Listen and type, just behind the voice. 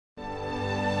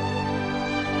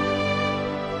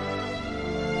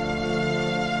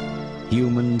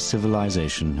Human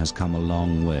civilization has come a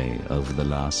long way over the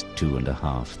last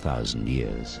 2,500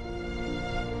 years.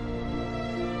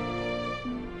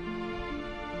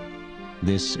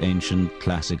 This ancient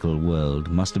classical world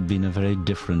must have been a very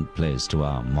different place to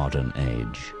our modern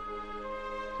age.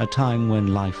 A time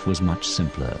when life was much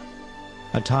simpler.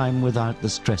 A time without the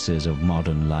stresses of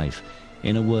modern life,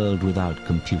 in a world without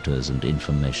computers and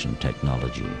information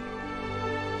technology.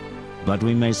 But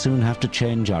we may soon have to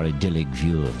change our idyllic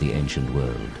view of the ancient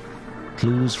world.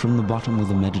 Clues from the bottom of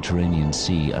the Mediterranean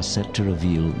Sea are set to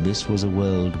reveal this was a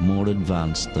world more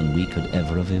advanced than we could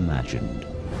ever have imagined.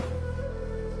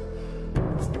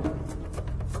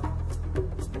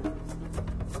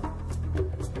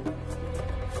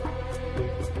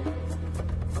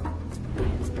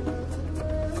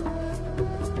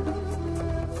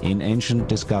 In Ancient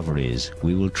Discoveries,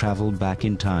 we will travel back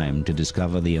in time to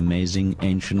discover the amazing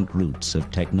ancient roots of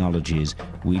technologies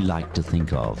we like to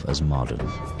think of as modern.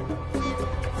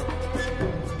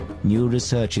 New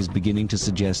research is beginning to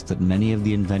suggest that many of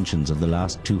the inventions of the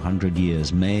last 200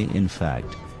 years may, in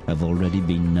fact, have already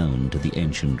been known to the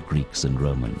ancient Greeks and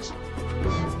Romans.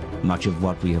 Much of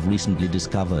what we have recently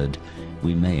discovered,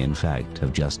 we may, in fact,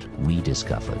 have just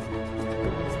rediscovered.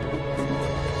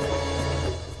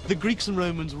 The Greeks and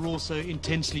Romans were also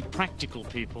intensely practical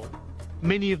people.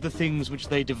 Many of the things which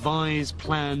they devised,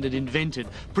 planned and invented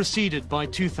preceded by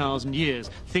 2,000 years,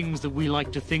 things that we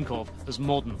like to think of as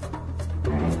modern.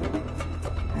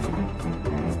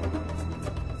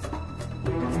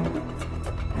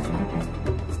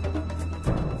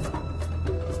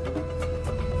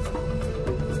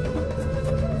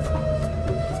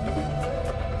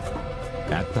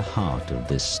 At the heart of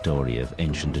this story of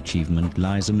ancient achievement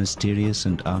lies a mysterious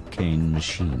and arcane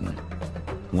machine,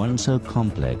 one so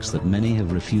complex that many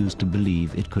have refused to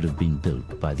believe it could have been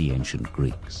built by the ancient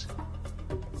Greeks.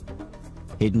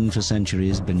 Hidden for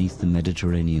centuries beneath the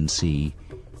Mediterranean Sea,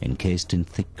 encased in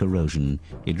thick corrosion,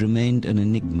 it remained an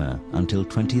enigma until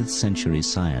 20th century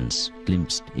science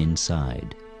glimpsed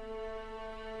inside.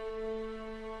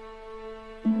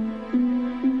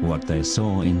 What they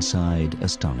saw inside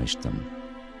astonished them.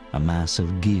 A mass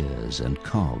of gears and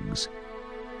cogs,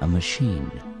 a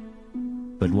machine.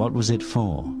 But what was it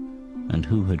for, and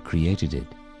who had created it?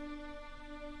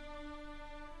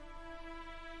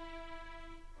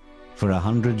 For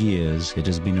 100 years, it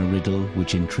has been a riddle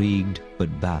which intrigued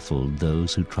but baffled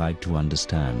those who tried to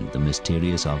understand the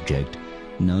mysterious object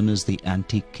known as the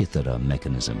Antikythera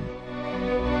mechanism.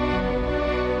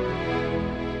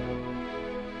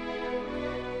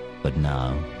 But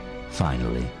now,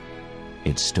 finally,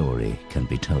 its story can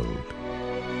be told.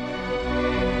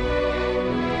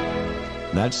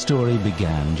 That story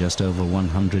began just over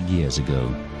 100 years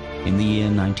ago, in the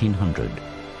year 1900.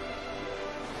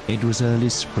 It was early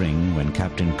spring when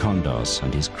Captain Kondos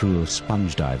and his crew of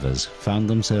sponge divers found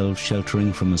themselves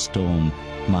sheltering from a storm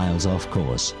miles off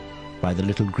course by the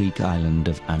little Greek island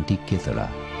of Antikythera.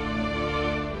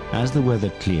 As the weather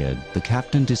cleared, the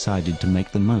captain decided to make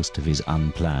the most of his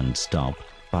unplanned stop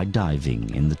by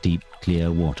diving in the deep, clear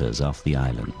waters off the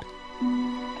island.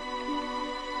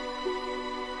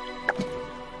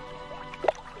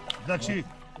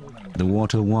 The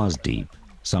water was deep,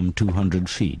 some 200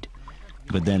 feet,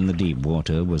 but then the deep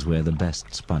water was where the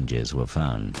best sponges were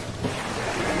found.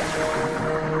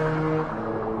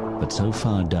 But so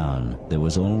far down, there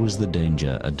was always the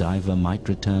danger a diver might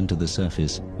return to the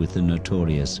surface with the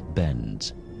notorious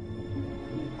bends.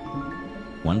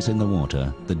 Once in the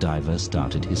water, the diver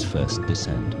started his first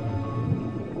descent.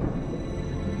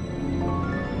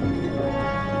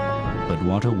 But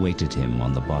what awaited him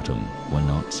on the bottom were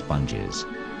not sponges.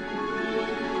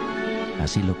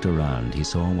 As he looked around, he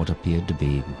saw what appeared to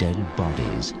be dead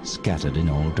bodies scattered in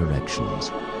all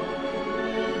directions.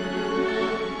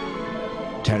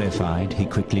 Terrified, he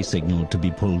quickly signaled to be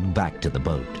pulled back to the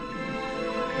boat.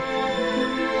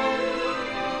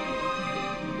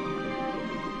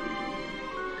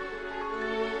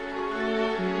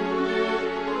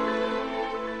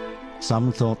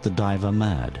 Some thought the diver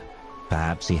mad.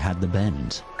 Perhaps he had the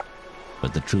bends.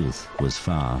 But the truth was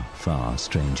far, far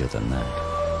stranger than that.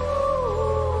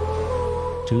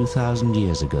 2,000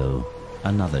 years ago,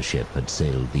 another ship had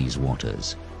sailed these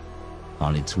waters,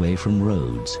 on its way from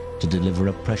Rhodes to deliver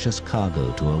a precious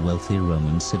cargo to a wealthy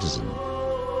Roman citizen.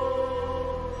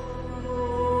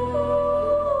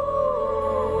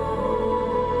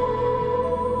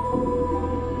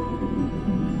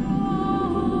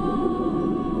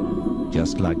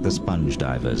 Just like the sponge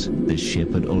divers, this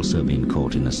ship had also been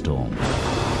caught in a storm.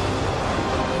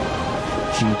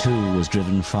 She too was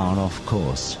driven far off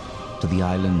course to the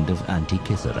island of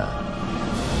Antikythera.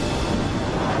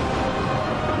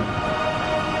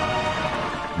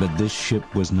 But this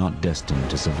ship was not destined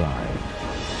to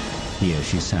survive. Here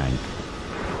she sank,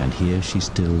 and here she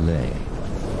still lay.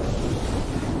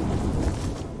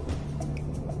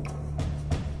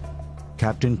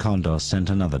 Captain Kondos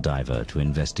sent another diver to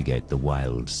investigate the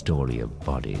wild story of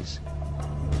bodies.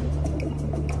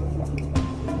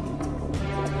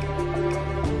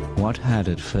 What had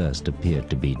at first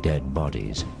appeared to be dead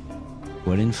bodies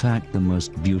were in fact the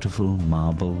most beautiful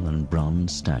marble and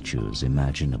bronze statues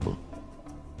imaginable.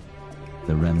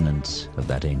 The remnants of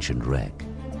that ancient wreck.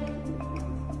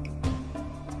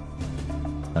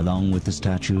 Along with the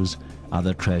statues,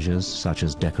 other treasures such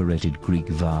as decorated Greek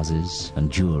vases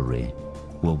and jewelry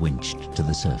were winched to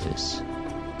the surface.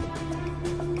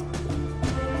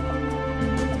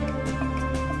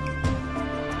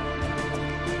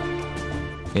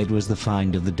 It was the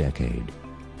find of the decade,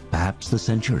 perhaps the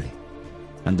century,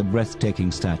 and the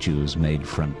breathtaking statues made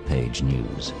front-page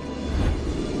news.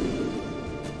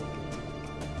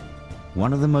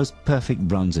 One of the most perfect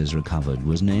bronzes recovered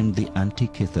was named the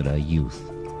Antikythera Youth.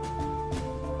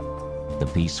 The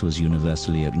piece was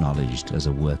universally acknowledged as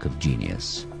a work of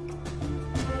genius.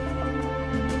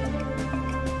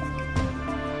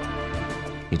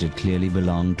 It had clearly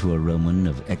belonged to a Roman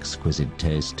of exquisite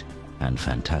taste and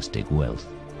fantastic wealth.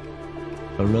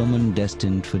 A Roman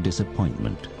destined for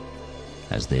disappointment,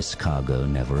 as this cargo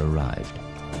never arrived.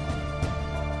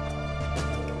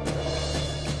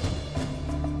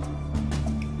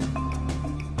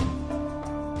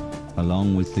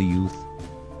 Along with the youth,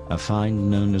 a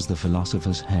find known as the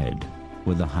Philosopher's Head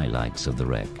were the highlights of the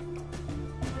wreck.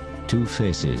 Two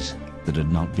faces that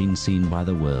had not been seen by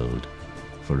the world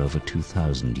for over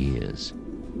 2,000 years.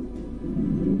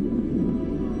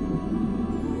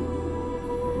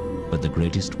 But the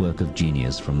greatest work of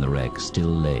genius from the wreck still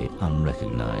lay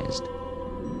unrecognized.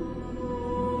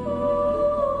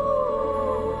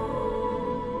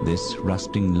 This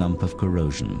rusting lump of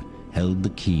corrosion held the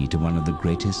key to one of the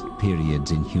greatest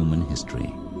periods in human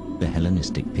history, the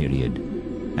Hellenistic period,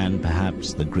 and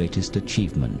perhaps the greatest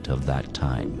achievement of that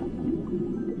time.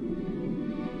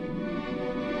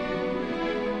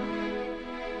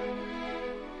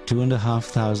 Two and a half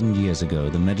thousand years ago,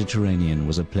 the Mediterranean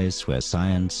was a place where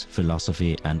science,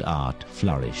 philosophy, and art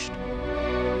flourished.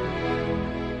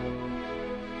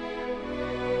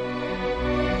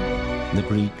 The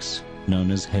Greeks, known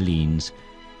as Hellenes,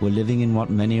 were living in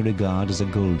what many regard as a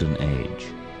golden age.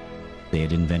 They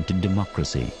had invented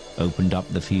democracy, opened up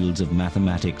the fields of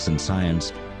mathematics and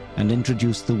science, and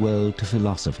introduced the world to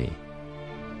philosophy.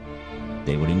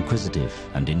 They were inquisitive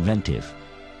and inventive,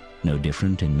 no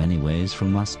different in many ways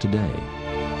from us today.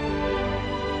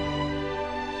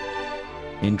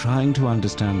 In trying to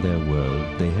understand their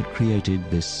world, they had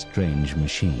created this strange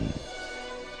machine.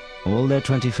 All their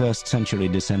 21st century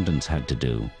descendants had to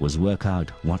do was work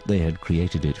out what they had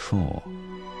created it for.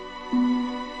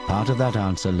 Part of that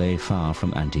answer lay far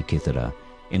from Antikythera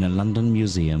in a London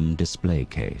museum display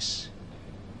case.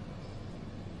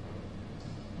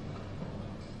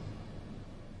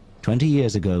 20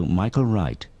 years ago, Michael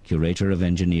Wright, curator of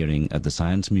engineering at the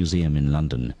Science Museum in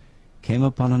London, came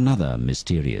upon another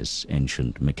mysterious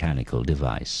ancient mechanical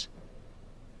device.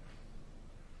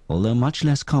 Although much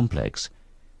less complex,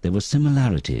 there were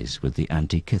similarities with the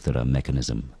Antikythera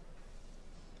mechanism.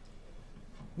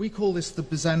 We call this the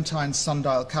Byzantine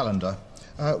sundial calendar.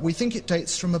 We think it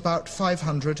dates from about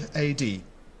 500 AD.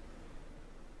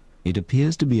 It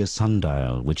appears to be a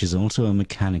sundial which is also a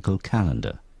mechanical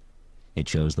calendar. It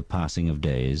shows the passing of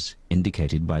days,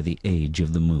 indicated by the age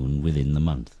of the moon within the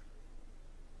month.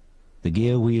 The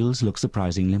gear wheels look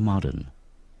surprisingly modern.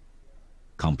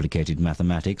 Complicated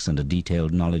mathematics and a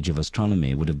detailed knowledge of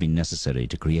astronomy would have been necessary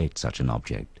to create such an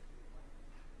object.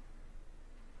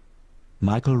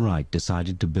 Michael Wright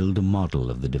decided to build a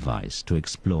model of the device to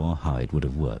explore how it would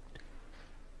have worked.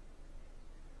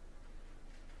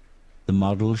 The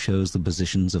model shows the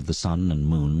positions of the sun and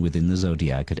moon within the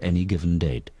zodiac at any given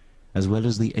date, as well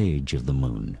as the age of the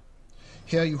moon.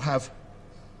 Here you have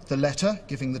the letter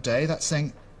giving the day, that's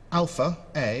saying Alpha,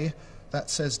 A,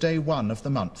 that says day 1 of the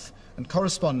month. And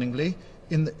correspondingly,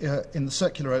 in the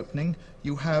circular opening,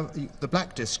 you have the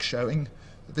black disk showing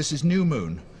that this is new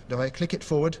moon. If I click it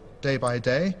forward day by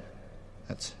day,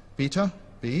 that's beta,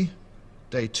 B,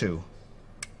 day 2,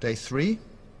 day 3,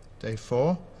 day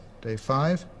 4, day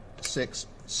 5, 6,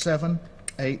 7,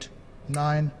 8,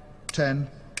 9, 10,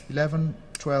 11,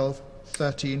 12,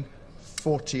 13,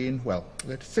 14, well,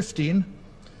 we're at 15,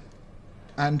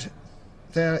 and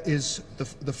there is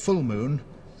the full moon,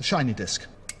 the shiny disk.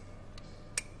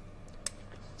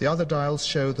 The other dials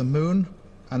show the moon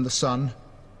and the sun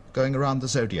going around the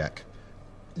zodiac.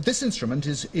 This instrument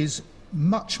is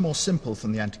much more simple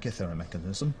than the Antikythera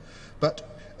mechanism, but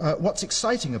what's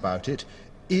exciting about it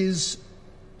is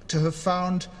to have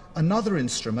found another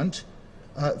instrument,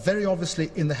 very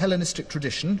obviously in the Hellenistic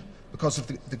tradition, because of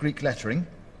the Greek lettering,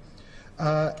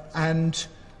 and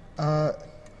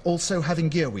also having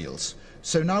gear wheels.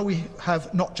 So now we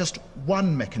have not just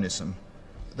one mechanism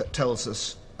that tells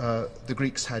us the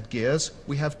Greeks had gears,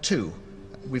 we have two.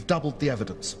 We've doubled the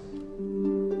evidence.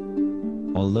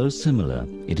 Although similar,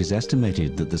 it is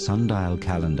estimated that the sundial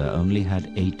calendar only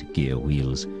had 8 gear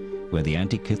wheels, where the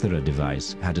Antikythera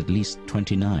device had at least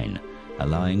 29,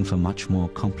 allowing for much more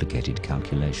complicated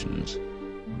calculations.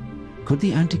 Could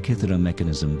the Antikythera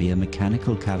mechanism be a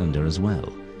mechanical calendar as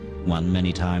well, one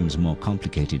many times more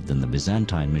complicated than the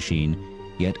Byzantine machine,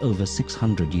 yet over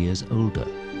 600 years older?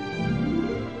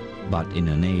 But in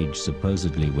an age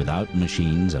supposedly without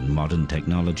machines and modern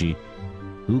technology,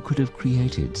 who could have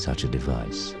created such a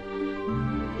device?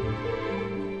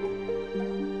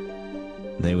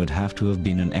 They would have to have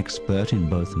been an expert in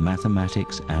both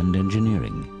mathematics and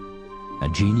engineering, a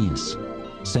genius,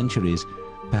 centuries,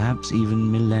 perhaps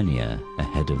even millennia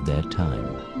ahead of their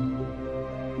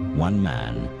time. One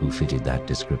man who fitted that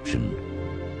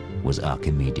description was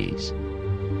Archimedes,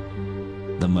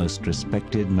 the most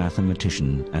respected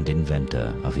mathematician and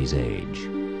inventor of his age.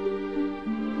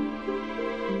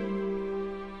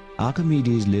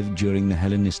 Archimedes lived during the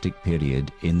Hellenistic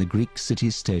period in the Greek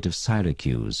city-state of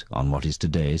Syracuse on what is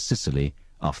today Sicily,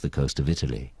 off the coast of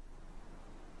Italy.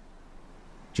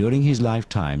 During his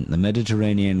lifetime, the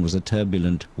Mediterranean was a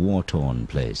turbulent, war-torn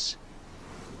place.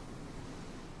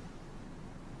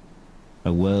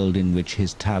 A world in which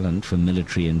his talent for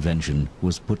military invention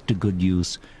was put to good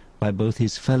use by both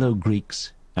his fellow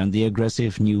Greeks and the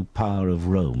aggressive new power of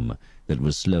Rome that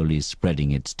was slowly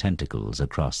spreading its tentacles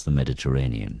across the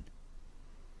Mediterranean.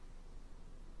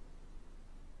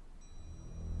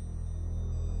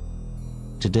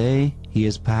 Today, he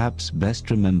is perhaps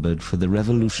best remembered for the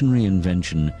revolutionary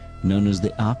invention known as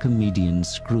the Archimedean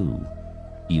screw,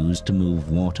 used to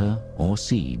move water or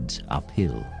seeds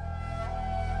uphill.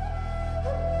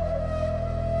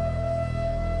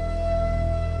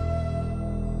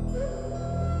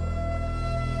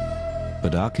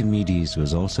 But Archimedes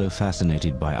was also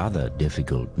fascinated by other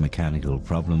difficult mechanical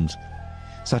problems,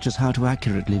 such as how to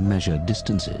accurately measure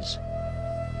distances.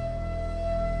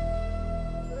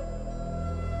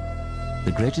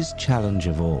 The greatest challenge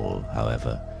of all,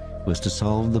 however, was to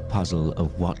solve the puzzle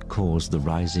of what caused the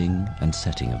rising and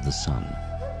setting of the sun,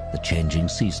 the changing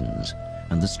seasons,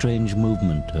 and the strange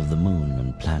movement of the moon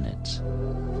and planets.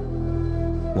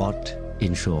 What,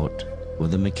 in short, were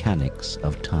the mechanics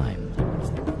of time?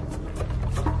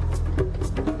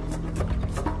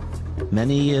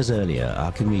 Many years earlier,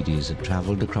 Archimedes had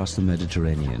traveled across the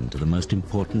Mediterranean to the most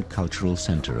important cultural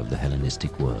center of the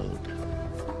Hellenistic world,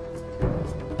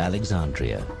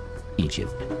 Alexandria,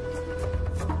 Egypt.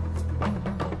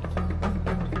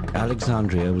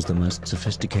 Alexandria was the most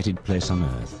sophisticated place on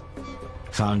earth.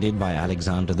 Founded by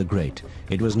Alexander the Great,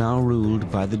 it was now ruled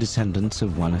by the descendants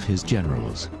of one of his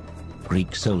generals,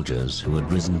 Greek soldiers who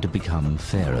had risen to become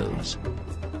pharaohs.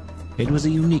 It was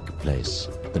a unique place,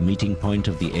 the meeting point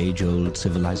of the age-old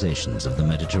civilizations of the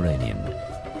Mediterranean,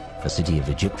 a city of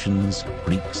Egyptians,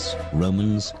 Greeks,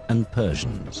 Romans, and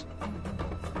Persians.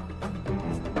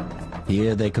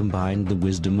 Here they combined the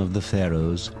wisdom of the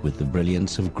pharaohs with the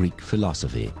brilliance of Greek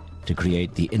philosophy to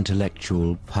create the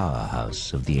intellectual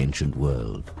powerhouse of the ancient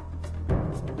world.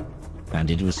 And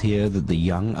it was here that the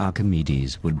young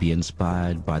Archimedes would be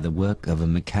inspired by the work of a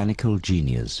mechanical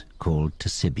genius called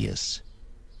Ctesibius.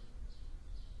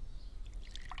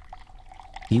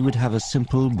 He would have a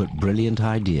simple but brilliant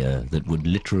idea that would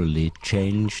literally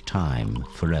change time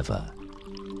forever.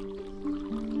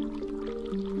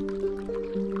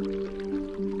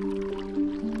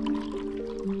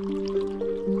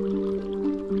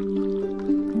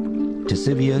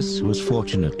 Ctesibius was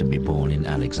fortunate to be born in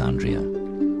Alexandria,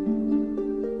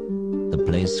 the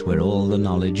place where all the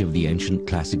knowledge of the ancient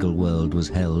classical world was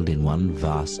held in one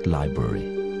vast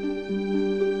library.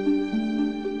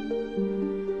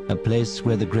 A place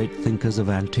where the great thinkers of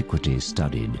antiquity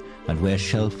studied, and where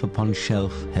shelf upon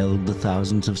shelf held the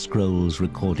thousands of scrolls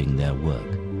recording their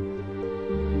work.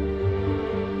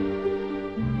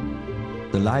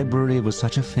 The library was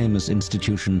such a famous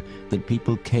institution that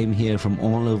people came here from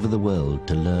all over the world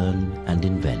to learn and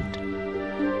invent.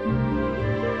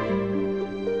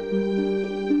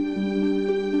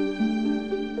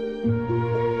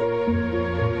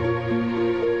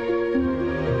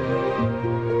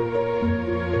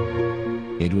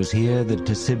 It was here that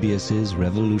Ctesibius's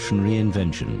revolutionary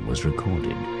invention was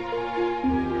recorded.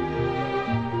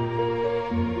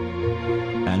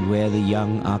 where the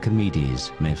young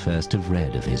Archimedes may first have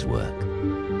read of his work.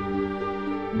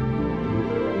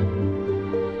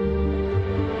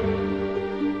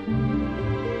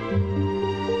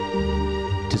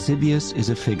 Ctesibius is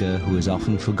a figure who is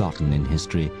often forgotten in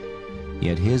history,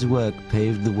 yet his work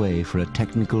paved the way for a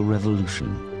technical revolution,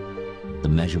 the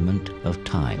measurement of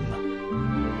time.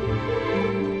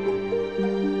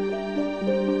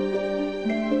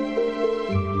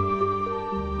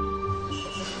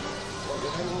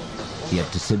 Yet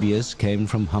Ctesibius came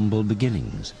from humble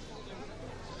beginnings.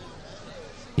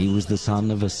 He was the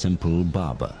son of a simple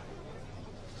barber.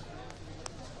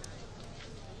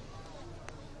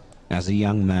 As a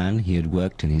young man, he had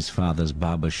worked in his father's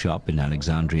barber shop in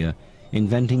Alexandria,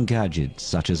 inventing gadgets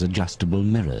such as adjustable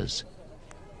mirrors.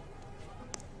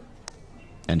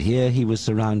 And here he was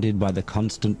surrounded by the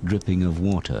constant dripping of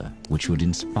water, which would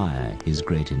inspire his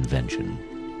great invention.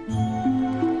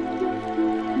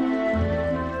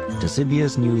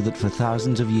 Ctesibius knew that for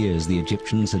thousands of years the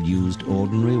Egyptians had used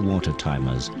ordinary water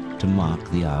timers to mark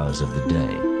the hours of the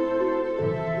day.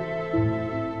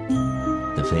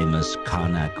 The famous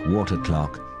Karnak water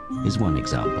clock is one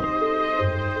example.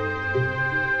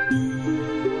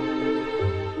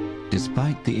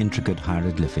 Despite the intricate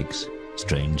hieroglyphics,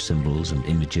 strange symbols and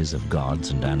images of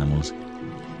gods and animals,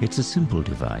 it's a simple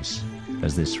device,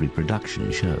 as this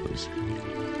reproduction shows.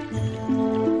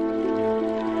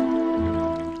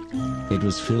 It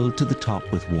was filled to the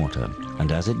top with water,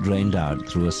 and as it drained out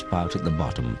through a spout at the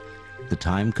bottom, the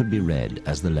time could be read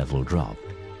as the level dropped.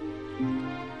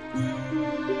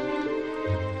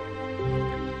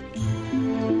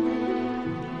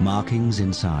 Markings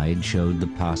inside showed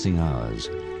the passing hours,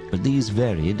 but these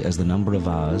varied as the number of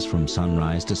hours from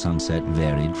sunrise to sunset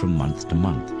varied from month to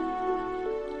month.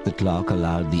 The clock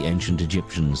allowed the ancient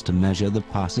Egyptians to measure the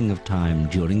passing of time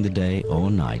during the day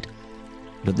or night,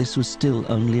 but this was still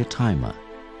only a timer,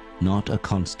 not a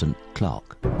constant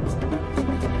clock.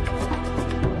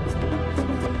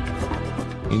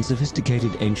 In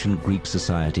sophisticated ancient Greek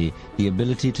society, the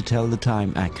ability to tell the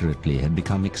time accurately had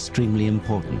become extremely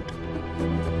important.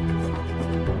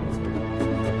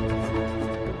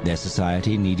 Their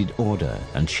society needed order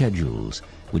and schedules,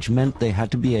 which meant they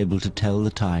had to be able to tell the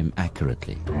time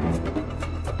accurately.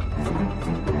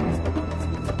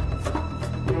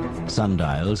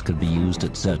 Sundials could be used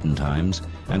at certain times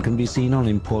and can be seen on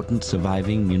important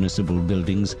surviving municipal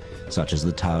buildings, such as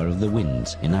the Tower of the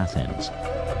Winds in Athens.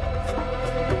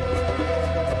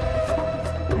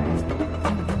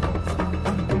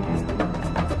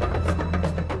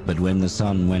 But when the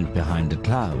sun went behind a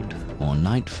cloud or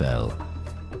night fell,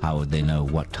 how would they know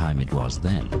what time it was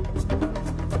then?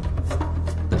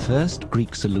 The first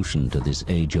Greek solution to this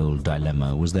age-old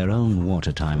dilemma was their own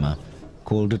water timer,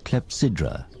 called a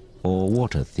clepsydra, or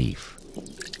water thief.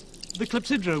 The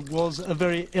clepsydra was a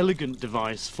very elegant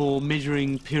device for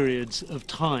measuring periods of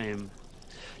time.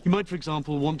 You might, for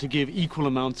example, want to give equal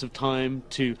amounts of time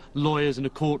to lawyers in a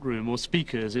courtroom or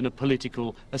speakers in a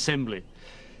political assembly.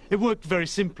 It worked very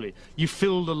simply. You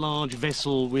filled a large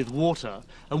vessel with water,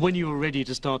 and when you were ready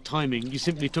to start timing, you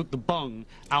simply took the bung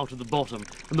out of the bottom,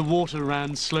 and the water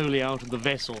ran slowly out of the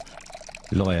vessel.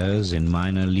 Lawyers in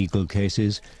minor legal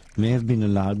cases may have been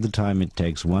allowed the time it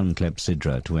takes one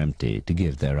clepsydra to empty to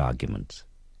give their arguments.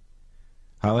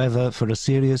 However, for a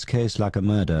serious case like a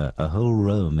murder, a whole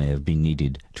row may have been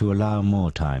needed to allow more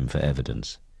time for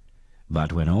evidence.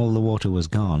 But when all the water was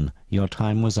gone, your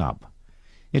time was up.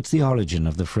 It's the origin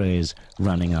of the phrase,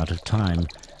 running out of time,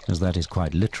 as that is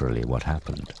quite literally what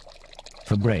happened.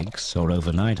 For breaks or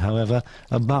overnight, however,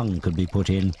 a bung could be put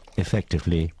in,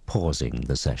 effectively pausing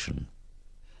the session.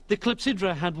 The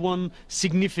clepsydra had one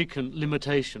significant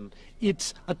limitation.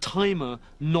 It's a timer,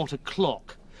 not a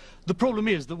clock. The problem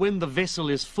is that when the vessel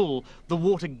is full, the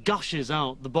water gushes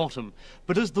out the bottom.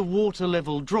 But as the water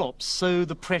level drops, so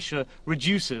the pressure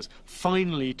reduces,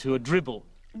 finally to a dribble.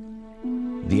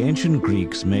 The ancient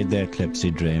Greeks made their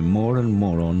clepsydrae more and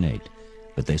more ornate,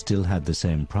 but they still had the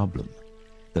same problem.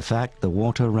 The fact the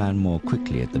water ran more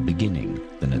quickly at the beginning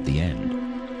than at the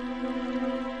end.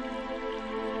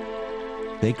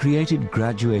 They created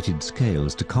graduated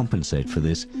scales to compensate for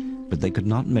this, but they could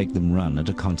not make them run at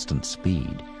a constant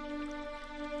speed.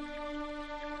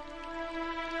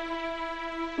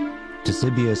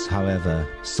 Ctesibius, however,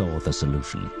 saw the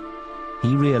solution.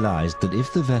 He realized that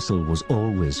if the vessel was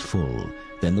always full,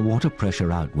 then the water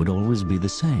pressure out would always be the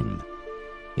same.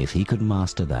 If he could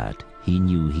master that, he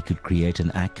knew he could create an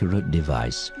accurate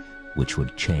device which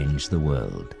would change the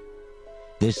world.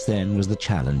 This then was the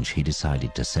challenge he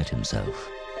decided to set himself.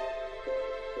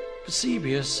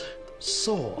 Ctesibius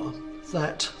saw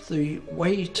that the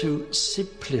way to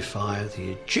simplify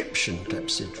the Egyptian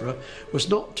clepsydra was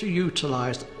not to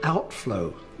utilise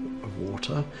outflow of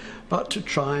water, but to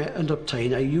try and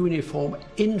obtain a uniform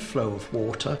inflow of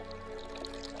water.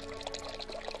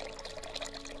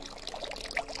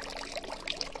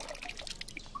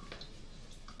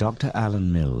 Dr.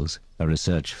 Alan Mills, a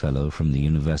research fellow from the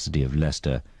University of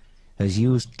Leicester, has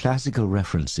used classical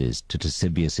references to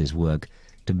Ctesibius's work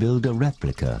to build a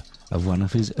replica of one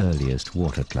of his earliest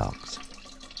water clocks.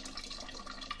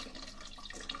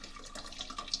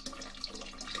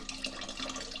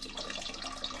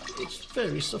 It's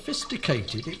very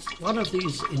sophisticated. It's one of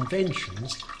these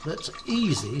inventions that's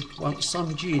easy once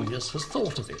some genius has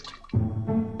thought of it.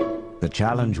 The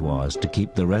challenge was to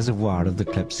keep the reservoir of the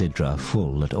clepsydra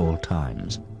full at all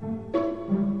times.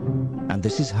 And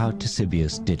this is how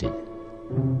Ctesibius did it.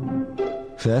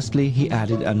 Firstly, he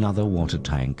added another water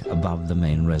tank above the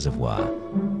main reservoir.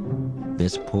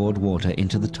 This poured water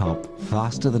into the top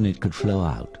faster than it could flow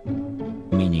out,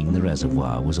 meaning the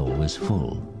reservoir was always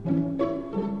full.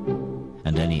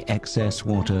 And any excess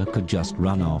water could just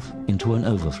run off into an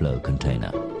overflow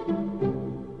container.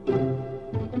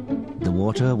 The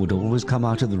water would always come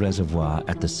out of the reservoir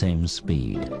at the same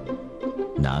speed.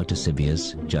 Now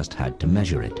Ctesibius just had to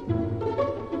measure it.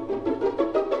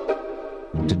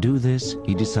 To do this,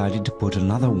 he decided to put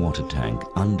another water tank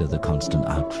under the constant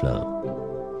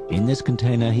outflow. In this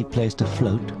container, he placed a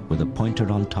float with a pointer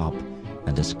on top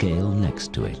and a scale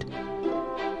next to it.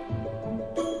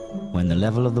 When the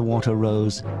level of the water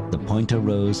rose, the pointer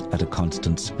rose at a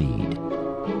constant speed.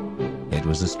 It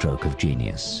was a stroke of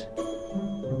genius.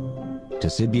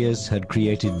 Ctesibius had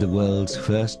created the world's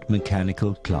first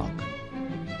mechanical clock,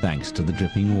 thanks to the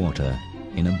dripping water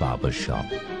in a barber's shop.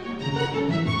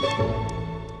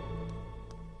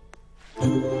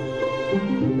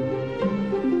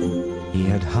 He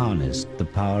had harnessed the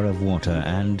power of water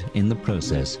and, in the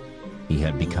process, he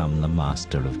had become the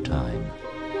master of time.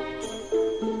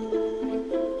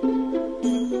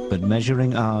 But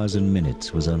measuring hours and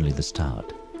minutes was only the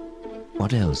start.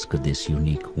 What else could this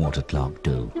unique water clock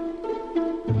do?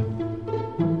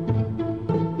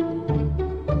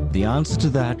 The answer to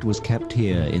that was kept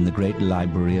here in the great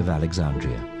library of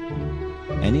Alexandria.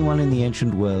 Anyone in the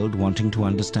ancient world wanting to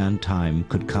understand time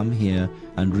could come here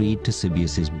and read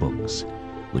Ctesibius's books,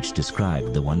 which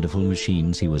described the wonderful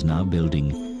machines he was now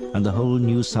building and the whole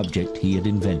new subject he had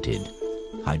invented,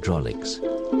 hydraulics.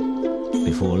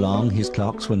 Before long, his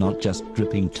clocks were not just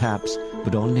dripping taps,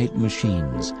 but ornate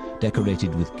machines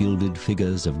decorated with gilded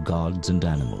figures of gods and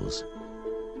animals.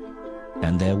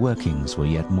 And their workings were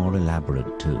yet more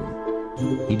elaborate too.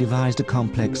 He devised a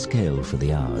complex scale for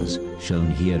the hours,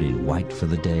 shown here in white for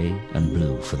the day and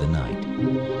blue for the night.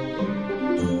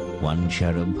 One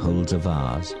cherub holds a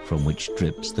vase from which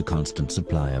drips the constant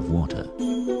supply of water,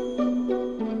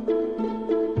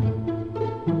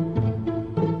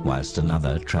 whilst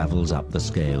another travels up the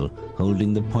scale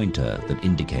holding the pointer that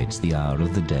indicates the hour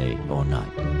of the day or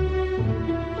night.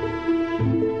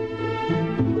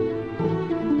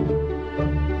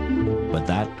 But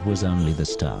that was only the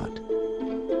start.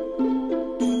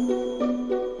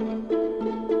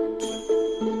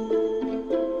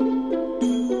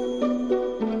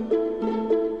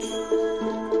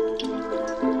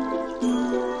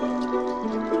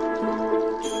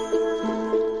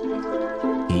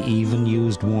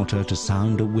 Water to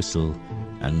sound a whistle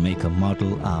and make a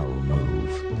model owl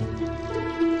move.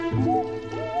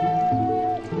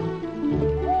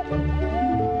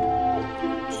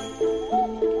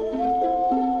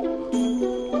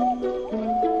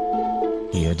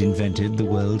 He had invented the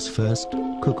world's first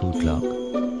cuckoo clock.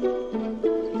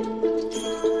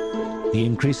 The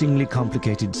increasingly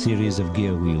complicated series of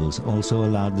gear wheels also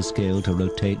allowed the scale to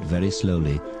rotate very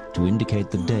slowly to indicate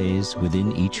the days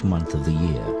within each month of the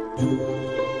year.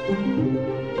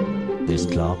 This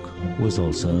clock was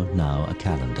also now a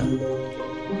calendar.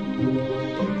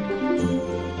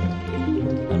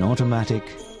 An automatic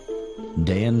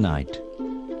day and night,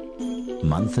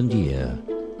 month and year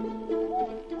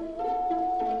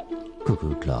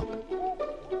cuckoo clock.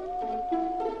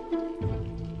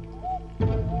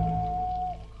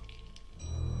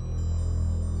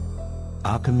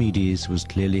 Archimedes was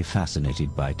clearly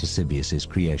fascinated by Ctesibius's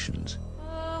creations.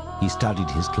 He studied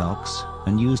his clocks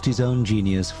and used his own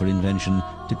genius for invention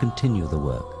to continue the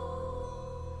work.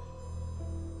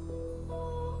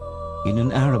 In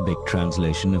an Arabic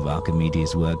translation of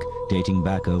Archimedes' work dating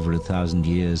back over 1,000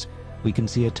 years, we can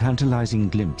see a tantalizing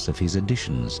glimpse of his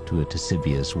additions to a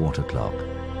Ctesibius water clock.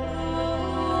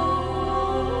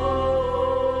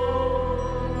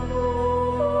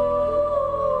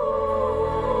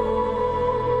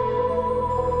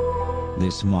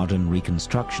 This modern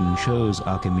reconstruction shows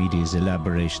Archimedes'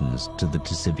 elaborations to the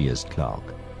Ctesibius clock.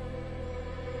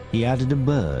 He added a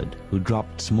bird who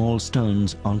dropped small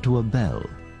stones onto a bell,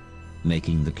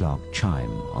 making the clock chime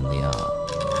on the hour.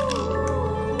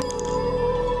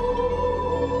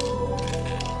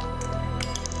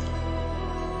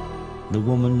 The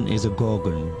woman is a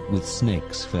gorgon with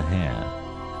snakes for hair.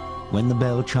 When the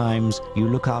bell chimes, you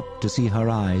look up to see her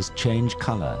eyes change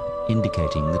color,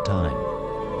 indicating the time.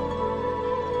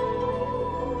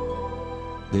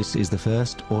 This is the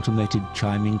first automated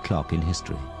chiming clock in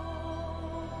history.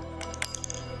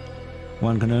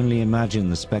 One can only imagine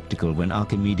the spectacle when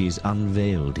Archimedes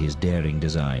unveiled his daring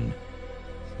design.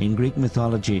 In Greek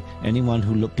mythology, anyone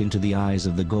who looked into the eyes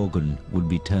of the Gorgon would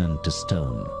be turned to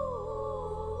stone.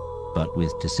 But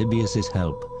with Ctesibius'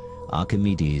 help,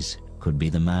 Archimedes could be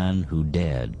the man who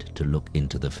dared to look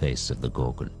into the face of the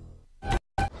Gorgon.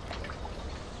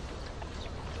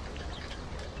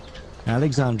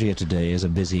 Alexandria today is a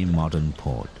busy modern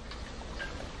port.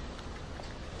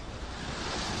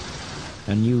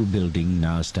 A new building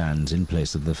now stands in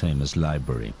place of the famous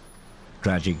library.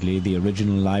 Tragically, the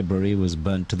original library was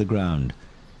burnt to the ground,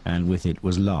 and with it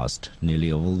was lost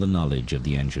nearly all the knowledge of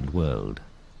the ancient world.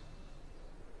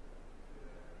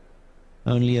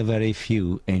 Only a very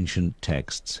few ancient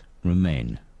texts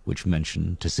remain which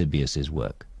mention Ctesibius'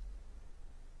 work.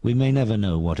 We may never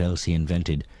know what else he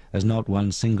invented, as not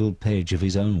one single page of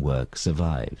his own work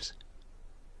survives.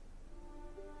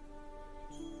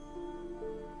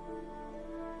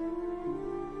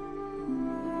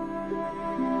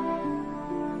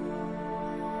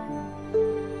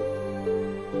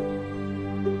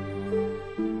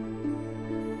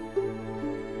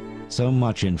 So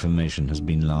much information has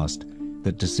been lost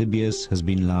that Ctesibius has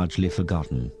been largely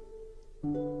forgotten.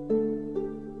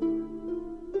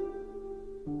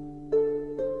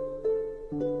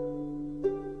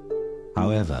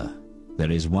 However,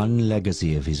 there is one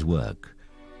legacy of his work,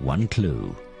 one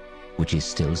clue, which is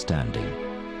still standing.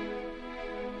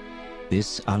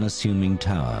 This unassuming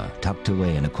tower, tucked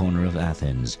away in a corner of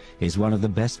Athens, is one of the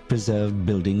best preserved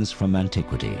buildings from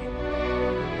antiquity.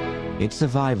 Its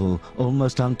survival,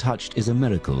 almost untouched, is a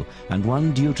miracle, and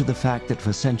one due to the fact that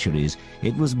for centuries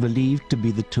it was believed to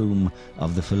be the tomb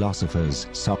of the philosophers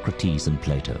Socrates and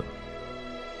Plato.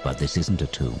 But this isn't a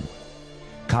tomb.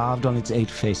 Carved on its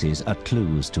 8 faces are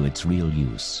clues to its real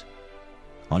use.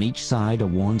 On each side, a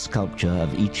worn sculpture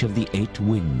of each of the 8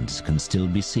 winds can still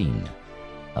be seen,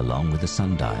 along with a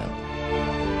sundial.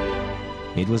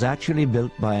 It was actually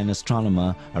built by an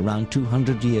astronomer around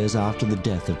 200 years after the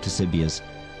death of Ctesibius,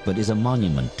 but is a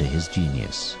monument to his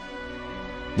genius.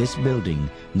 This building,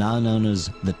 now known as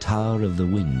the Tower of the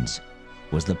Winds,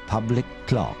 was the public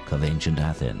clock of ancient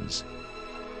Athens.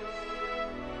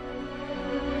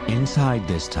 Inside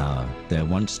this tower, there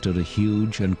once stood a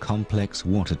huge and complex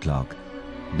water clock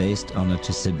based on a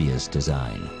Ctesibius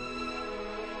design.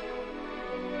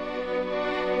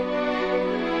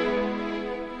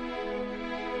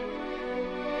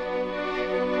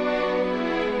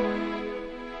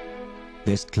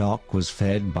 This clock was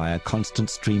fed by a constant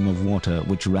stream of water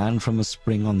which ran from a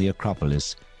spring on the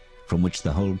Acropolis, from which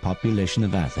the whole population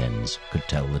of Athens could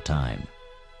tell the time.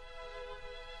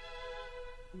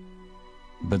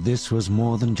 But this was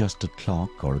more than just a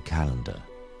clock or a calendar.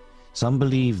 Some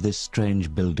believe this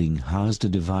strange building housed a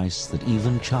device that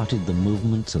even charted the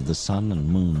movements of the sun and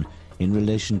moon in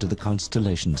relation to the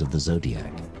constellations of the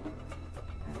zodiac.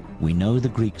 We know the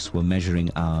Greeks were measuring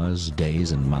hours,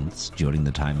 days, and months during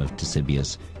the time of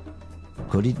Ctesibius.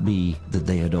 Could it be that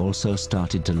they had also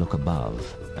started to look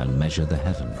above and measure the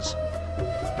heavens?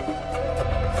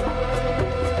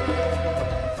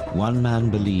 One man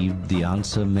believed the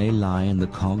answer may lie in the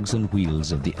cogs and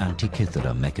wheels of the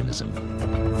Antikythera mechanism.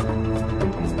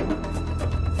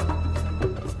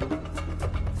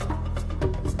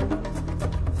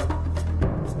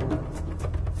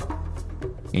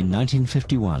 In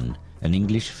 1951, an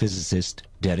English physicist,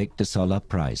 Derek de Solla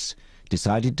Price,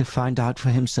 decided to find out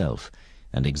for himself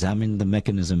and examine the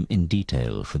mechanism in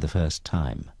detail for the first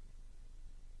time.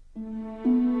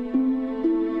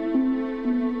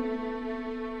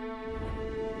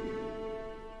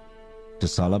 De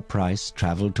Solla Price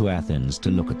traveled to Athens to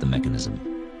look at the mechanism.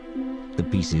 The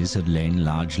pieces had lain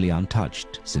largely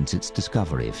untouched since its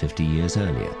discovery 50 years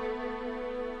earlier.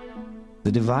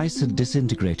 The device had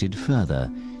disintegrated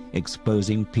further,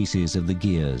 exposing pieces of the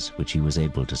gears which he was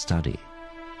able to study.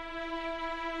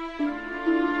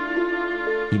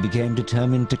 He became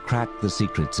determined to crack the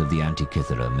secrets of the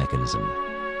Antikythera mechanism.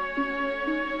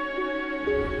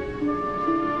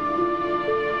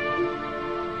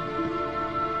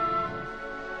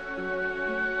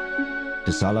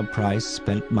 De Solla Price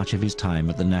spent much of his time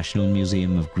at the National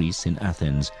Museum of Greece in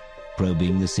Athens,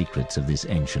 probing the secrets of this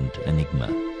ancient enigma.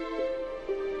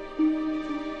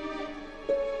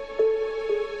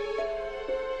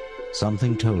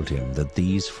 Something told him that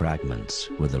these fragments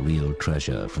were the real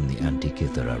treasure from the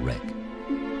Antikythera wreck.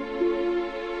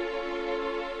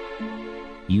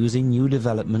 Using new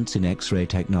developments in X-ray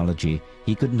technology,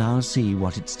 he could now see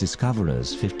what its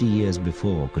discoverers 50 years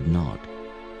before could not.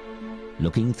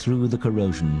 Looking through the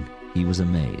corrosion, he was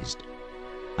amazed.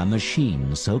 A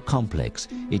machine so complex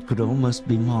it could almost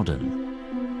be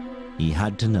modern. He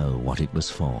had to know what it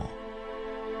was for.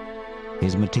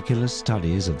 His meticulous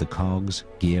studies of the cogs,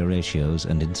 gear ratios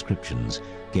and inscriptions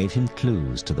gave him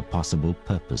clues to the possible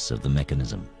purpose of the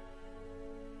mechanism.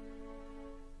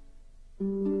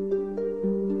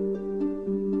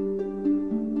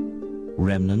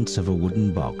 Remnants of a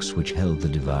wooden box which held the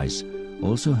device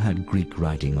also had Greek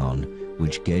writing on,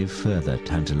 which gave further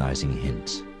tantalizing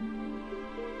hints.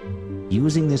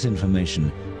 Using this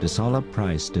information, De Solla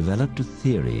Price developed a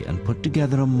theory and put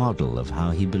together a model of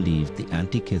how he believed the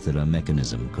Antikythera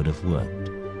mechanism could have worked.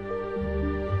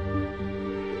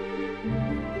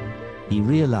 He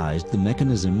realized the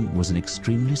mechanism was an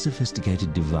extremely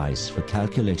sophisticated device for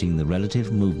calculating the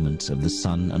relative movements of the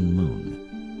sun and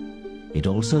moon. It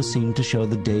also seemed to show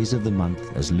the days of the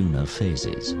month as lunar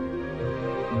phases.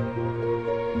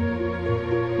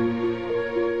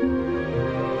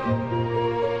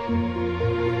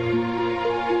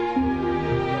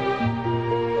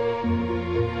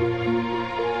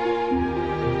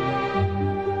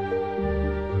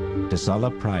 De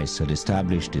Solla Price had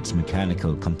established its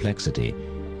mechanical complexity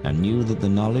and knew that the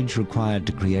knowledge required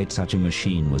to create such a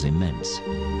machine was immense.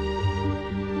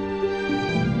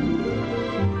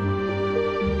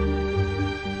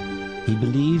 He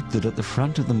believed that at the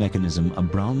front of the mechanism a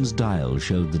bronze dial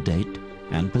showed the date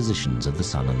and positions of the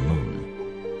sun and moon.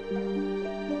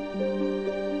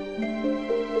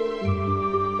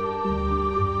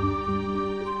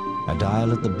 A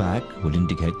dial at the back would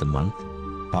indicate the month,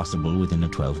 possible within a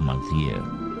 12-month year.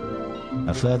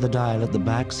 A further dial at the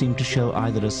back seemed to show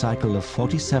either a cycle of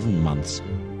 47 months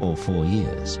or 4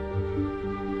 years.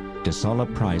 De Solla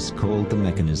Price called the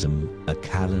mechanism a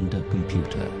calendar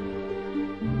computer.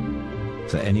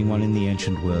 For anyone in the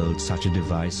ancient world, such a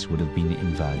device would have been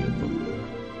invaluable.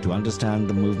 To understand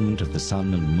the movement of the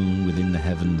sun and moon within the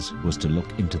heavens was to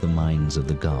look into the minds of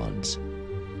the gods.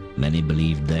 Many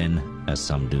believed then, as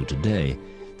some do today,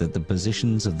 that the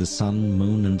positions of the sun,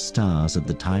 moon and stars at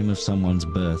the time of someone's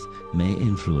birth may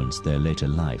influence their later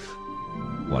life.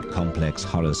 What complex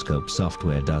horoscope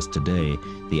software does today,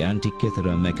 the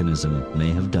Antikythera mechanism may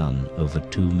have done over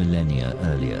 2 millennia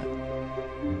earlier.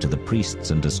 To the priests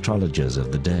and astrologers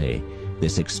of the day,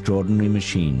 this extraordinary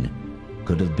machine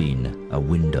could have been a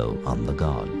window on the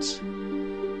gods.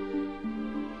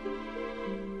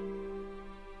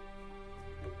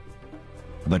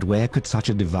 But where could such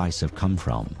a device have come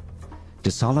from?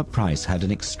 De Solla Price had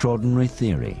an extraordinary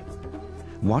theory.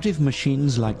 What if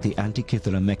machines like the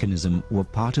Antikythera mechanism were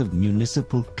part of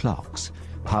municipal clocks,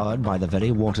 powered by the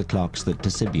very water clocks that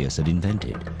Ctesibius had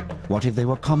invented? What if they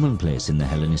were commonplace in the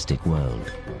Hellenistic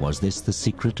world? Was this the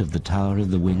secret of the Tower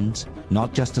of the Winds?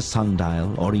 Not just a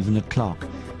sundial or even a clock,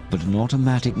 but an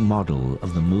automatic model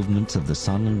of the movements of the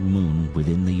sun and moon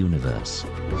within the universe.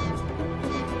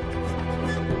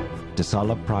 De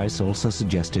Solla Price also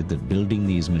suggested that building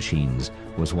these machines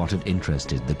was what had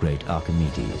interested the great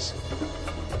Archimedes.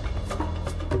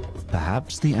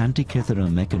 Perhaps the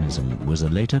Antikythera mechanism was a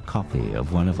later copy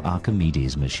of one of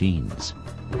Archimedes' machines.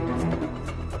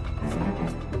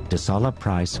 De Solla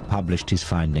Price published his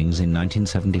findings in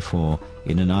 1974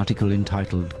 in an article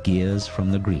entitled Gears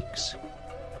from the Greeks.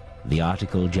 The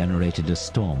article generated a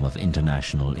storm of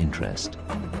international interest.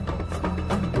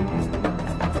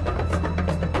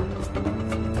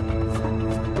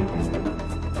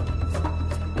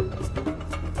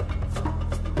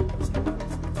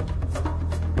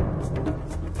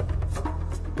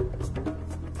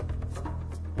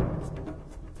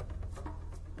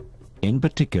 In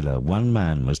particular, one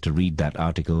man was to read that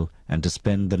article and to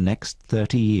spend the next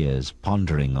 30 years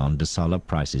pondering on De Solla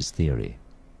Price's theory.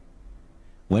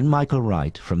 When Michael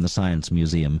Wright from the Science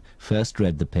Museum first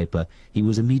read the paper, he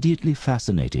was immediately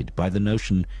fascinated by the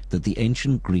notion that the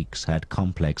ancient Greeks had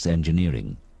complex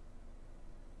engineering.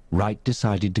 Wright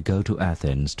decided to go to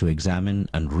Athens to examine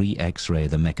and re-X-ray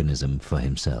the mechanism for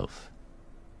himself.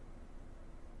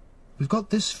 We've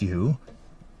got this view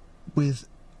with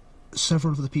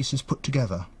several of the pieces put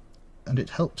together, and it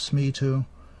helps me to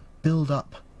build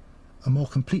up a more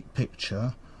complete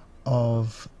picture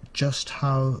of just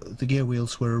how the gear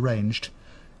wheels were arranged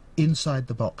inside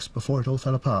the box before it all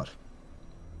fell apart.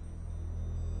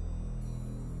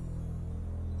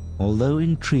 Although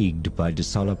intrigued by de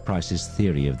Solla Price's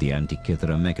theory of the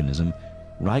Antikythera mechanism,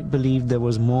 Wright believed there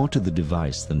was more to the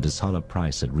device than de Solla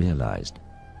Price had realized.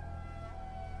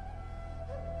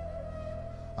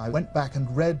 I went back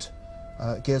and read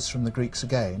Gears from the Greeks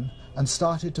again and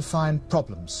started to find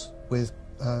problems with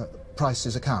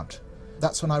Price's account.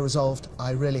 That's when I resolved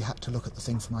I really had to look at the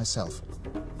thing for myself.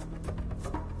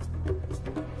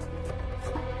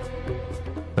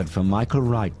 But for Michael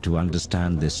Wright to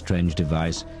understand this strange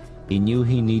device, he knew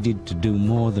he needed to do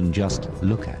more than just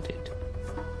look at it.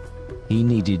 He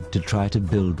needed to try to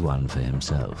build one for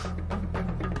himself.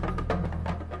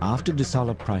 After de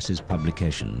Solla Price's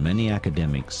publication, many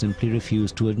academics simply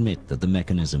refused to admit that the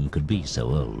mechanism could be so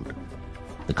old.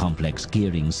 The complex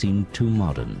gearing seemed too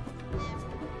modern.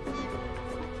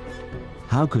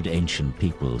 How could ancient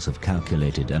peoples have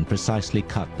calculated and precisely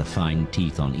cut the fine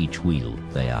teeth on each wheel,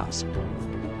 they asked.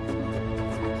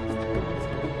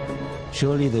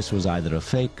 Surely this was either a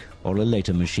fake or a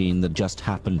later machine that just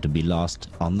happened to be lost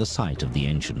on the site of the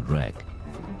ancient wreck.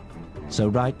 So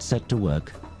Wright set to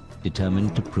work,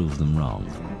 determined to prove them wrong.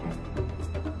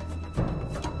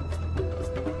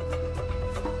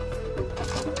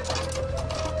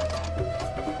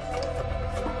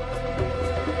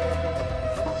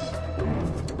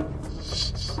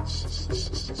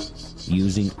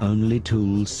 Using only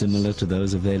tools similar to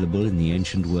those available in the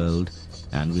ancient world,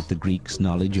 and with the Greeks'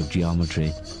 knowledge of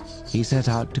geometry, he set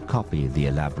out to copy the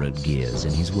elaborate gears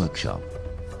in his workshop.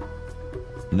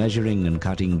 Measuring and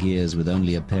cutting gears with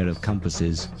only a pair of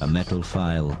compasses, a metal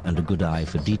file, and a good eye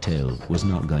for detail was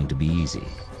not going to be easy.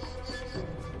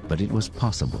 But it was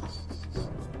possible.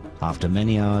 After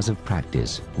many hours of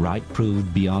practice, Wright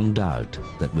proved beyond doubt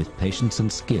that with patience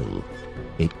and skill,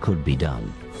 it could be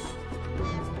done.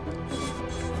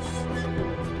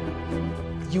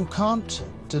 You can't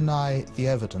deny the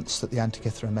evidence that the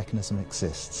Antikythera mechanism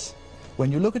exists.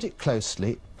 When you look at it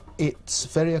closely, it's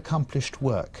very accomplished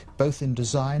work, both in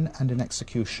design and in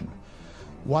execution.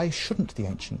 Why shouldn't the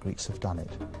ancient Greeks have done it?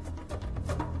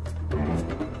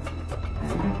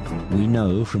 We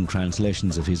know from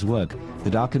translations of his work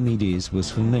that Archimedes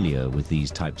was familiar with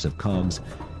these types of cogs,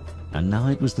 and now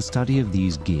it was the study of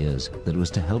these gears that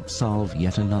was to help solve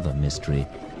yet another mystery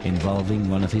involving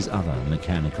one of his other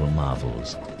mechanical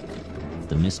marvels,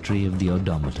 the mystery of the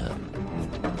odometer.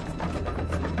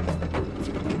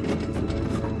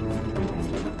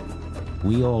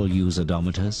 We all use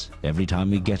odometers every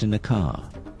time we get in a car.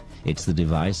 It's the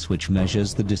device which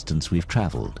measures the distance we've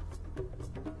traveled.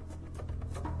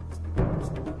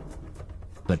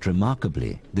 But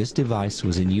remarkably, this device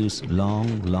was in use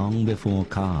long before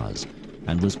cars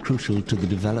and was crucial to the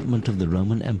development of the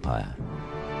Roman Empire.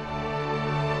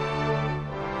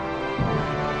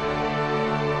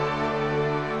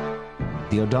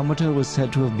 The odometer was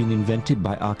said to have been invented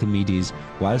by Archimedes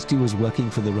whilst he was working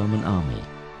for the Roman army.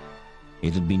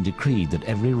 It had been decreed that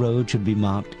every road should be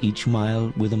marked each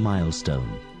mile with a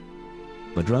milestone.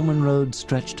 But Roman roads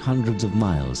stretched hundreds of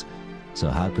miles, so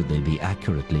how could they be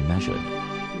accurately measured?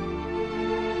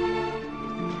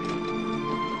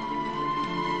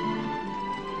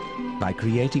 By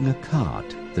creating a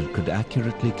cart that could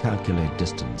accurately calculate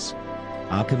distance,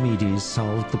 Archimedes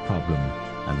solved the problem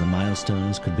and the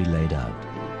milestones could be laid out.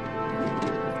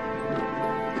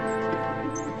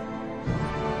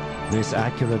 This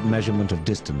accurate measurement of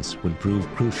distance would prove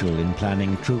crucial in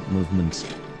planning troop movements,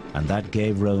 and that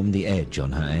gave Rome the edge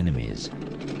on her enemies.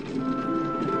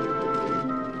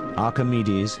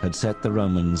 Archimedes had set the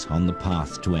Romans on the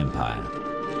path to empire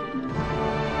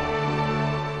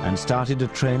and started a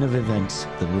train of events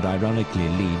that would ironically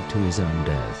lead to his own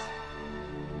death.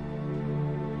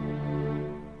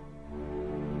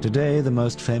 Today, the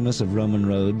most famous of Roman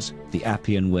roads, the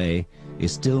Appian Way,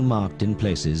 is still marked in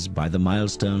places by the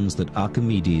milestones that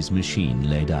Archimedes' machine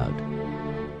laid out.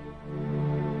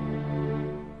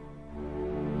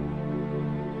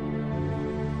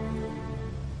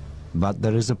 But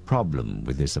there is a problem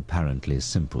with this apparently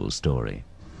simple story.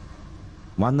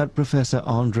 One that Professor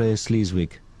André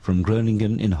Sleeswyck from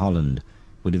Groningen in Holland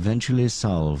would eventually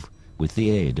solve with the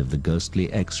aid of the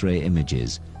ghostly X-ray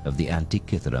images of the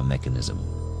Antikythera mechanism.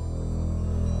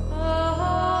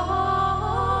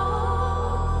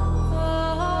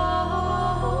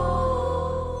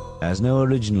 As no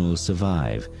originals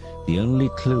survive, the only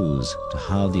clues to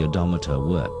how the odometer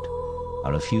worked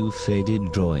are a few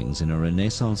faded drawings in a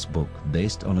Renaissance book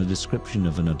based on a description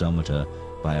of an odometer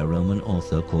by a Roman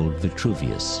author called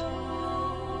Vitruvius.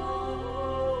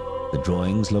 The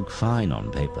drawings look fine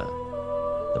on paper.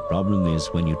 The problem is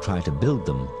when you try to build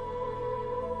them,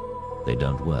 they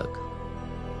don't work.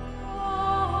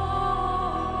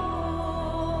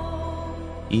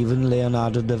 Even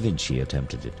Leonardo da Vinci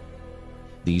attempted it.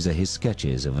 These are his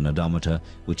sketches of an odometer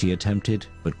which he attempted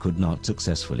but could not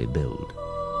successfully build.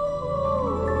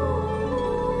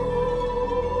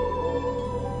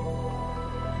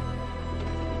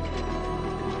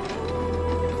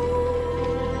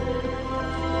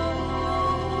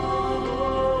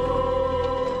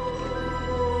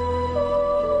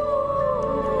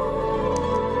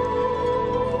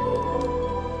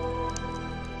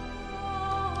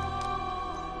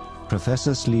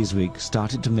 Professor Sleeswig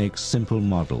started to make simple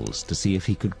models to see if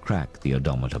he could crack the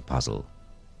odometer puzzle.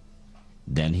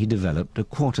 Then he developed a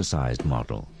quarter-sized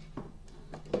model.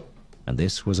 And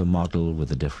this was a model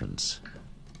with a difference.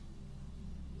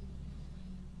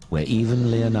 Where even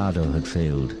Leonardo had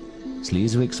failed,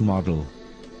 Sleeswig's model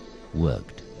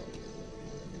worked.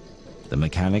 The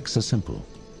mechanics are simple.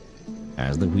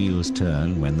 As the wheels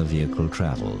turn when the vehicle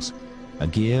travels, a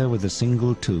gear with a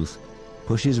single tooth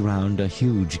pushes round a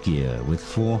huge gear with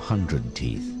 400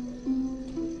 teeth.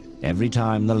 Every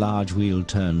time the large wheel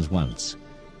turns once,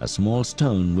 a small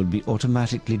stone would be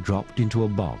automatically dropped into a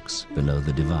box below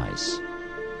the device.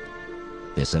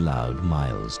 This allowed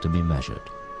miles to be measured.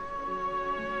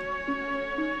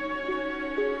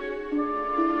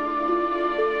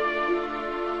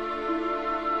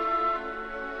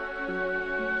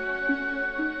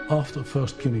 After the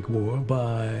First Punic War,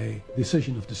 by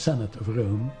decision of the Senate of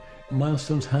Rome,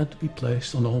 milestones had to be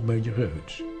placed on all major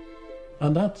roads.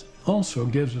 And that also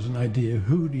gives us an idea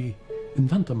who the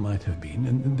inventor might have been,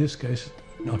 and in this case,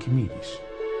 Archimedes.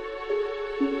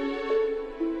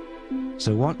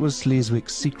 So what was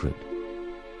Sleeswig's secret?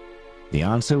 The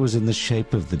answer was in the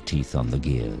shape of the teeth on the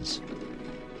gears.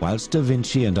 Whilst Da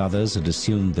Vinci and others had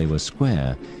assumed they were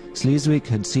square, Sleeswig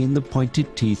had seen the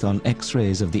pointed teeth on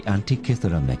X-rays of the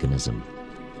Antikythera mechanism.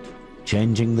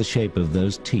 Changing the shape of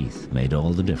those teeth made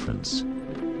all the difference.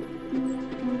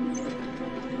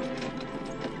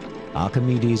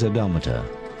 Archimedes' odometer,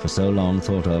 for so long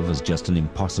thought of as just an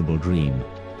impossible dream,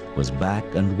 was back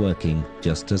and working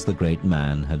just as the great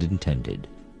man had intended.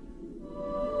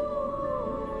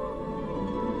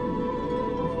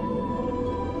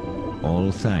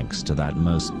 All thanks to that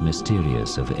most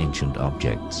mysterious of ancient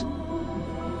objects,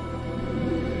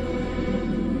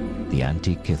 the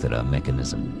Antikythera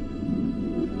mechanism.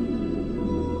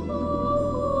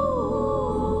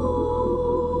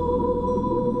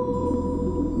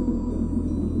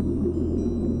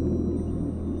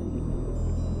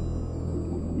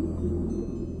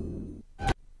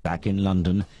 Back in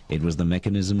London, it was the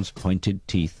mechanism's pointed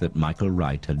teeth that Michael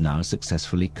Wright had now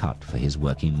successfully cut for his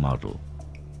working model.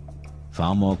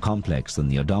 Far more complex than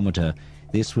the odometer,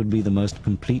 this would be the most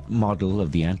complete model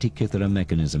of the Antikythera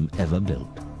mechanism ever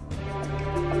built.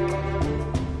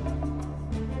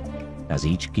 As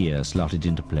each gear slotted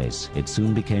into place, it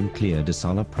soon became clear de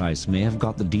Solla Price may have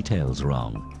got the details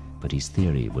wrong, but his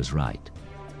theory was right.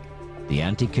 The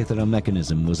Antikythera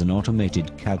mechanism was an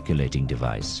automated calculating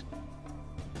device,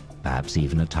 perhaps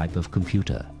even a type of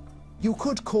computer. You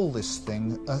could call this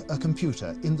thing a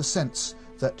computer in the sense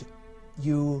that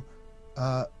you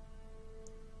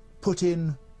put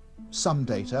in some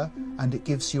data and it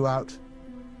gives you out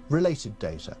related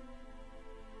data.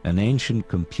 An ancient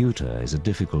computer is a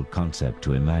difficult concept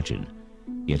to imagine,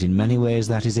 yet in many ways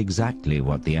that is exactly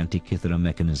what the Antikythera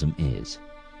mechanism is.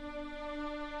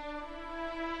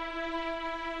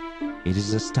 It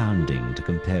is astounding to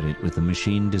compare it with the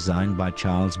machine designed by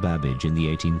Charles Babbage in the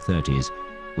 1830s,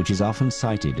 which is often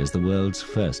cited as the world's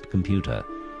first computer,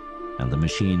 and the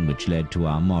machine which led to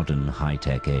our modern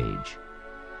high-tech age.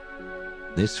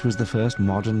 This was the first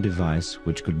modern device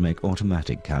which could make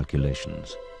automatic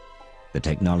calculations. The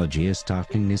technology is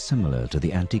startlingly similar to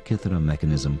the Antikythera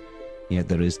mechanism, yet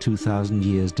there is 2,000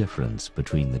 years difference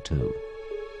between the two.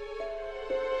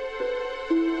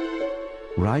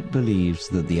 Wright believes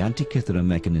that the Antikythera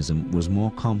mechanism was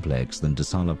more complex than de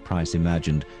Solla Price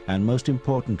imagined, and most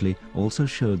importantly also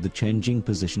showed the changing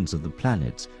positions of the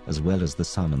planets as well as the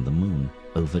sun and the moon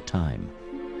over time.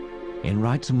 In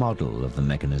Wright's model of the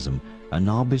mechanism, a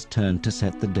knob is turned to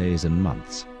set the days and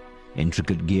months.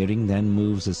 Intricate gearing then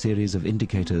moves a series of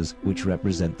indicators which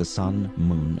represent the sun,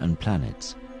 moon and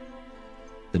planets.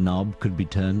 The knob could be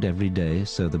turned every day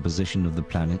so the position of the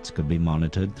planets could be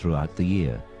monitored throughout the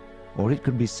year, or it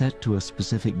could be set to a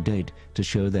specific date to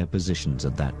show their positions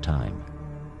at that time.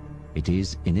 It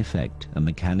is, in effect, a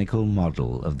mechanical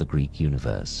model of the Greek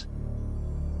universe.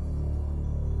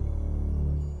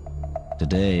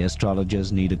 Today,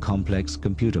 astrologers need a complex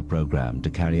computer program to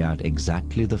carry out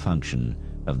exactly the function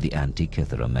of the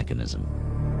Antikythera mechanism.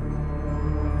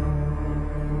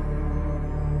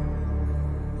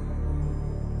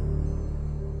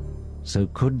 So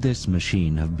could this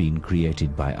machine have been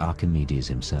created by Archimedes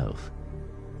himself?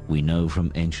 We know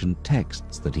from ancient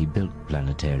texts that he built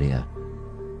planetaria,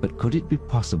 but could it be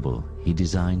possible he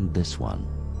designed this one?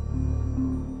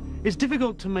 It's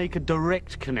difficult to make a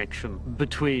direct connection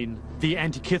between the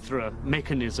Antikythera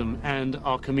mechanism and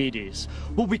Archimedes.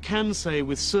 What we can say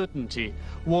with certainty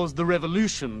was the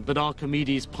revolution that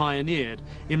Archimedes pioneered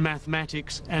in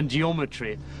mathematics and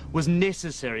geometry was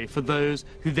necessary for those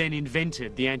who then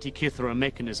invented the Antikythera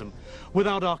mechanism.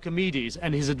 Without Archimedes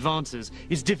and his advances,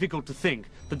 it's difficult to think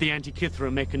that the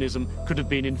Antikythera mechanism could have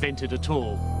been invented at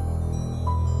all.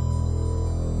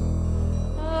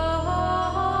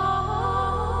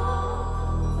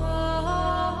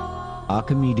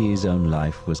 Archimedes' own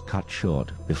life was cut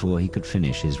short before he could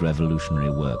finish his revolutionary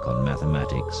work on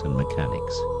mathematics and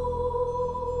mechanics.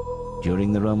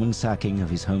 During the Roman sacking of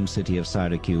his home city of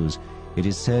Syracuse, it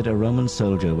is said a Roman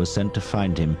soldier was sent to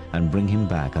find him and bring him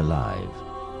back alive.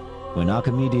 When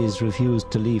Archimedes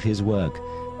refused to leave his work,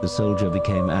 the soldier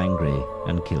became angry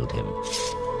and killed him.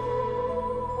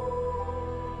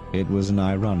 It was an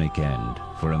ironic end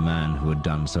for a man who had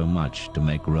done so much to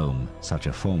make Rome such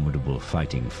a formidable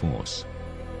fighting force.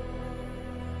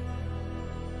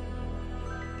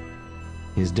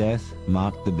 His death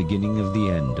marked the beginning of the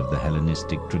end of the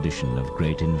Hellenistic tradition of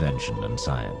great invention and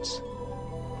science.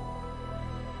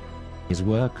 His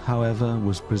work, however,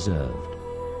 was preserved,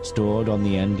 stored on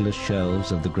the endless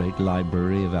shelves of the great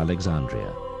library of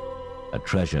Alexandria, a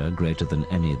treasure greater than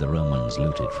any the Romans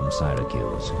looted from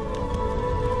Syracuse.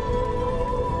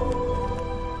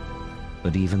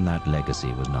 But even that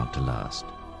legacy was not to last.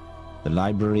 The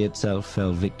library itself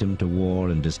fell victim to war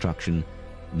and destruction,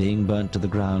 being burnt to the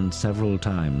ground several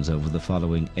times over the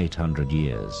following 800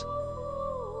 years.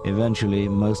 Eventually,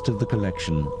 most of the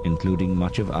collection, including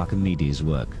much of Archimedes'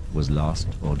 work, was lost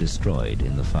or destroyed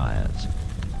in the fires.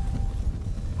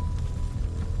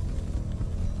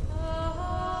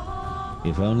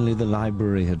 If only the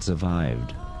library had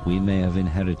survived, we may have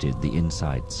inherited the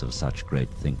insights of such great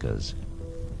thinkers.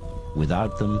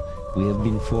 Without them, we have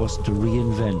been forced to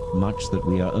reinvent much that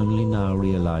we are only now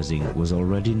realizing was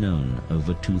already known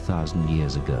over 2,000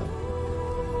 years ago.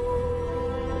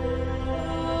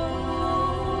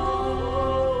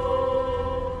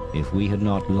 If we had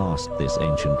not lost this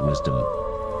ancient wisdom,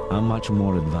 how much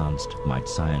more advanced might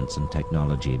science and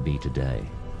technology be today?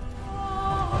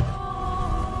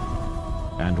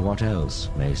 And what else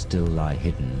may still lie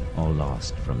hidden or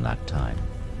lost from that time?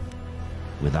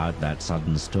 Without that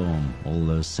sudden storm all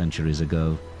those centuries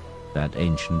ago, that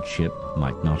ancient ship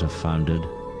might not have foundered,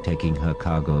 taking her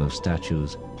cargo of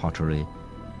statues, pottery,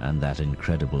 and that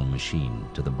incredible machine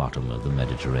to the bottom of the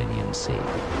Mediterranean Sea.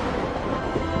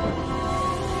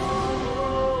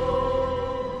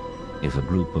 If a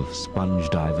group of sponge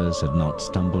divers had not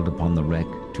stumbled upon the wreck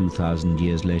 2,000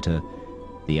 years later,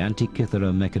 the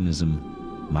Antikythera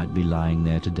mechanism might be lying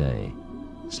there today,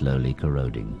 slowly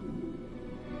corroding.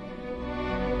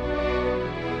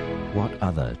 What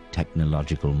other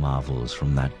technological marvels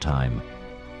from that time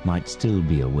might still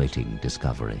be awaiting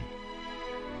discovery?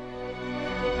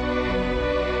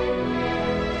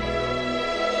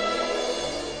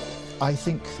 I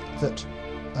think that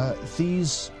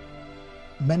these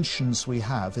mentions we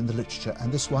have in the literature and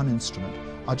this one instrument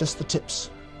are just the tips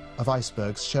of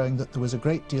icebergs showing that there was a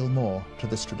great deal more to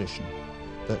this tradition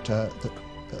that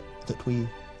we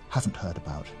haven't heard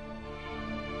about.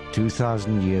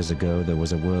 2,000 years ago, there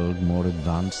was a world more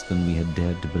advanced than we had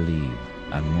dared to believe,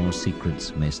 and more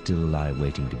secrets may still lie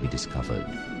waiting to be discovered.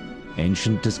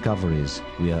 Ancient discoveries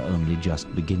we are only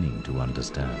just beginning to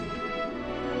understand.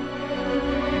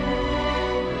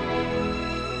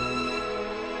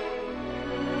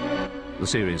 The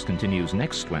series continues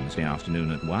next Wednesday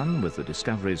afternoon at 1 with the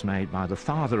discoveries made by the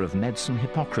father of medicine,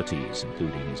 Hippocrates,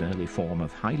 including his early form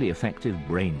of highly effective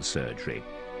brain surgery.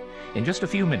 In just a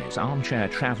few minutes, armchair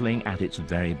travelling at its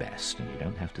very best, and you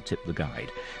don't have to tip the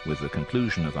guide, with the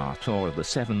conclusion of our tour of the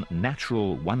 7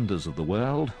 natural wonders of the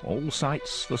world, all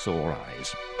sights for sore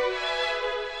eyes.